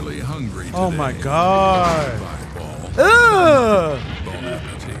particularly hungry today. Oh my god. Bye, Paul. Ugh. Bon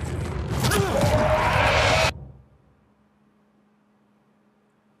appetit.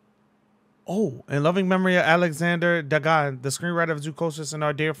 Oh, in loving memory of Alexander Dagan, the screenwriter of Zoochosis and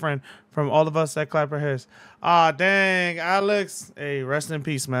our dear friend from all of us at Clapper Heads. Ah, dang, Alex. Hey, rest in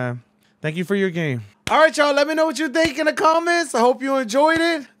peace, man. Thank you for your game. All right, y'all, let me know what you think in the comments. I hope you enjoyed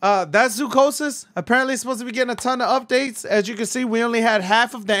it. That's Zoochosis. Apparently, it's supposed to be getting a ton of updates. As you can see, we only had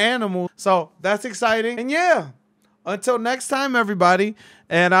half of the animal, so that's exciting. And yeah, until next time, everybody.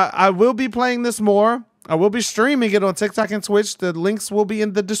 And I will be playing this more. I will be streaming it on TikTok and Twitch. The links will be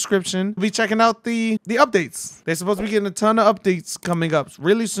in the description. We'll be checking out the updates. They're supposed to be getting a ton of updates coming up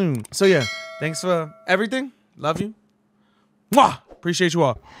really soon. So yeah, thanks for everything. Love you. Mwah! Appreciate you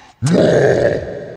all.